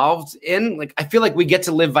get involved in, like, I feel like we get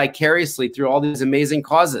to live vicariously through all these amazing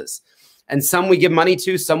causes, and some we give money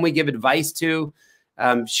to, some we give advice to.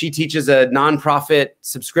 She teaches a nonprofit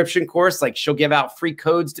subscription course. Like, she'll give out free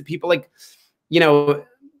codes to people. Like,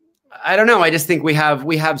 I don't know. I just think we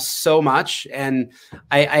have so much. And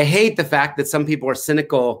I hate the fact that some people are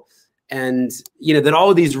cynical, and, that all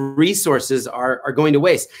of these resources are going to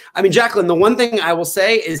waste. I mean, Jacqueline, the one thing I will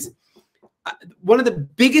say is one of the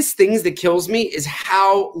biggest things that kills me is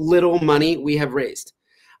how little money we have raised.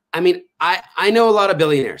 I mean, I know a lot of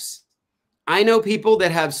billionaires. I know people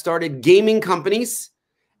that have started gaming companies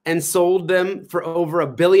and sold them for over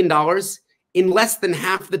 $1 billion in less than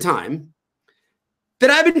half the time that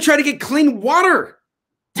I've been trying to get clean water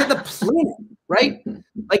to the planet, right?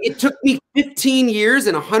 Like, it took me 15 years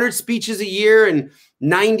and 100 speeches a year and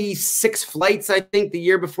 96 flights, I think, the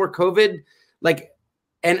year before COVID. Like,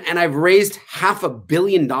 and I've raised $500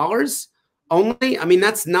 million only. I mean,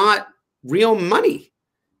 that's not real money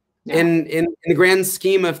in the grand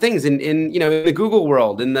scheme of things, in the Google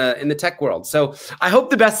world, in the tech world. So I hope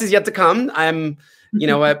the best is yet to come. I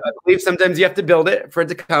believe sometimes you have to build it for it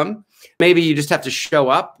to come. Maybe you just have to show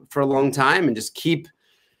up for a long time and just keep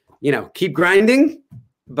grinding.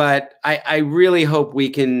 But I really hope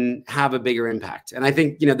we can have a bigger impact. And I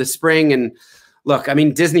think, the spring, and look, I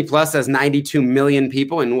mean, Disney Plus has 92 million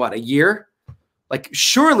people in what, a year? Like,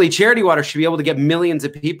 surely Charity Water should be able to get millions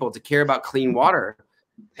of people to care about clean water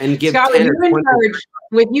and give Scott, 10 or 20.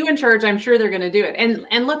 With you in charge, I'm sure they're going to do it.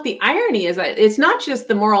 And look, the irony is that it's not just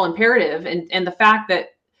the moral imperative and the fact that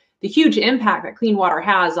the huge impact that clean water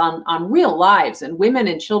has on real lives and women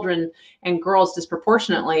and children and girls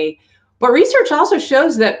disproportionately. But research also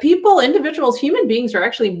shows that individuals, human beings, are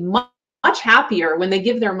actually much happier when they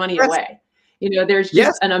give their money away. There's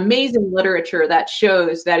just an amazing literature that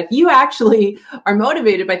shows that if you actually are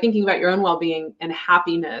motivated by thinking about your own well-being and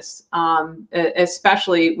happiness,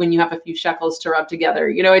 especially when you have a few shekels to rub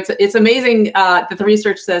together, it's amazing that the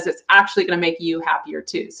research says it's actually going to make you happier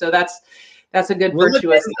too. So that's a good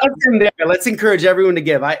virtuous. Let's encourage everyone to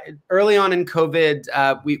give. Early on in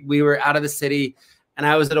COVID, we were out of the city, and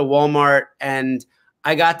I was at a Walmart, and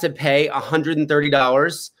I got to pay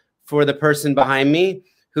 $130 for the person behind me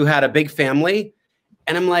who had a big family.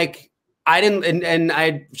 And I'm like,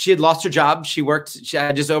 she had lost her job.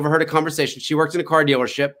 I just overheard a conversation. She worked in a car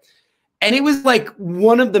dealership. And it was like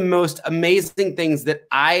one of the most amazing things that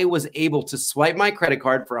I was able to swipe my credit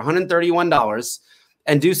card for $131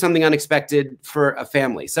 and do something unexpected for a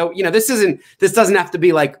family. So, this doesn't have to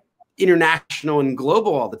be like international and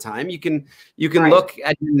global all the time. You can look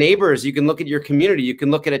at your neighbors. You can look at your community. You can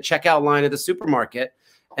look at a checkout line at the supermarket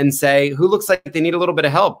and say, who looks like they need a little bit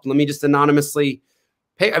of help? Let me just anonymously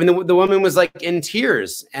pay. I mean, the woman was like in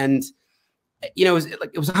tears, and, it was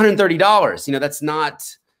 $130. That's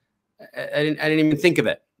not, I didn't even think of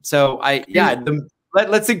it. So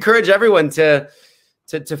let's encourage everyone to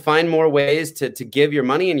find more ways to give your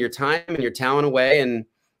money and your time and your talent away,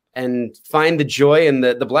 and find the joy and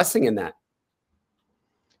the blessing in that.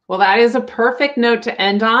 Well, that is a perfect note to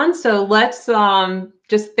end on. So let's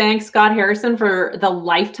just thank Scott Harrison for the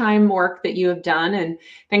lifetime work that you have done. And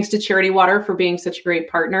thanks to Charity Water for being such a great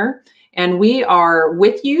partner. And we are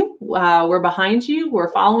with you. We're behind you.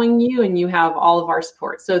 We're following you, and you have all of our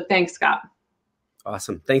support. So thanks, Scott.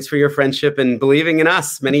 Awesome. Thanks for your friendship and believing in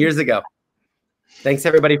us many years ago. Thanks,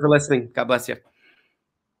 everybody, for listening. God bless you.